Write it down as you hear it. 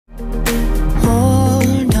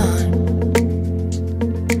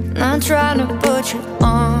trying to put you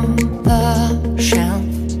on the shelf.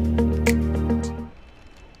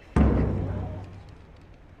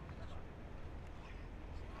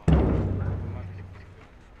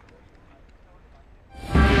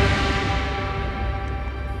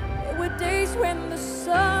 There were days when the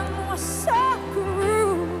sun was so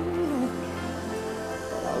cruel,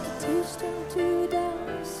 all the tears turned to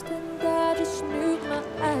dust, and I just knew my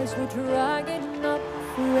eyes were drying up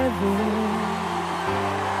forever.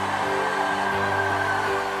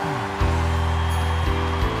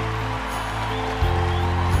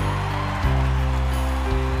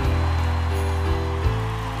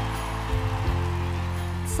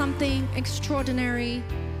 Something extraordinary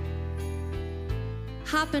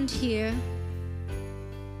happened here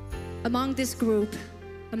among this group,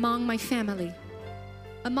 among my family.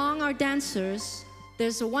 Among our dancers,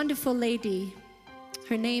 there's a wonderful lady.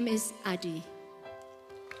 Her name is Adi.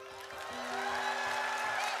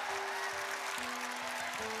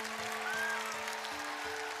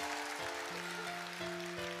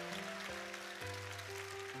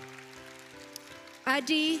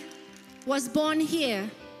 Adi was born here.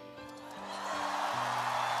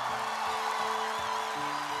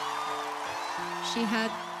 She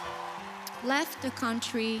had left the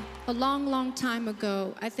country a long, long time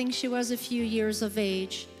ago. I think she was a few years of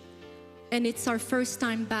age. And it's our first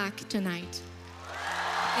time back tonight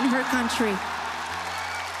in her country.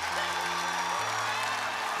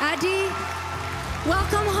 Adi,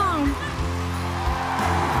 welcome home.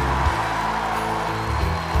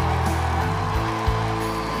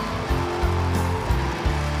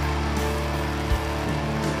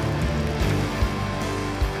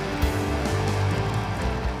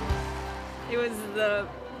 It was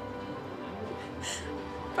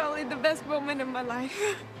probably the best moment in my life.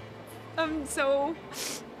 I'm so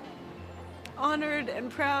honored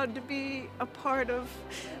and proud to be a part of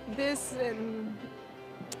this and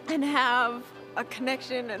have a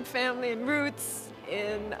connection and family and roots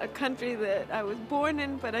in a country that I was born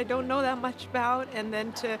in, but I don't know that much about, and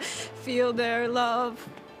then to feel their love,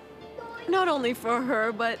 not only for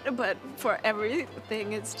her, but for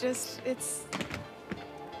everything. It's just, it's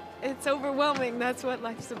overwhelming. That's what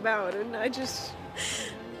life's about, and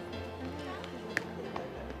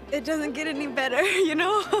it doesn't get any better, you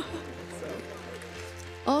know?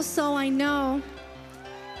 Also, I know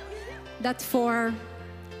that for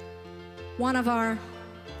one of our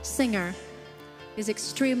singers is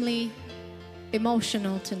extremely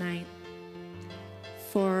emotional tonight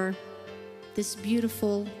for this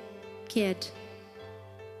beautiful kid,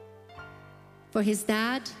 for his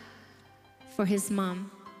dad, for his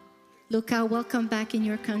mom. Luca, welcome back in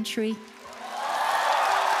your country.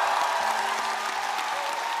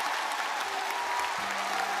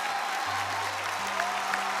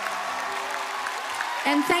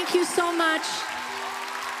 And thank you so much.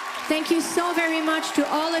 Thank you so very much to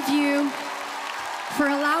all of you for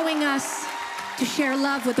allowing us to share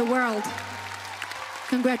love with the world.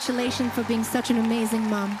 Congratulations for being such an amazing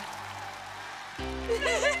mom.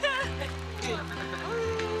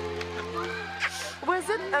 Was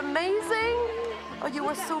it amazing? Oh, you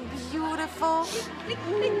were so beautiful.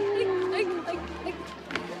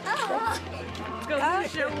 Go to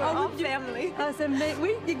show we're all family.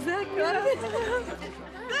 Oui, exactly.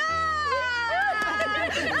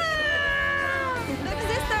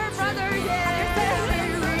 Sister, brother, yeah.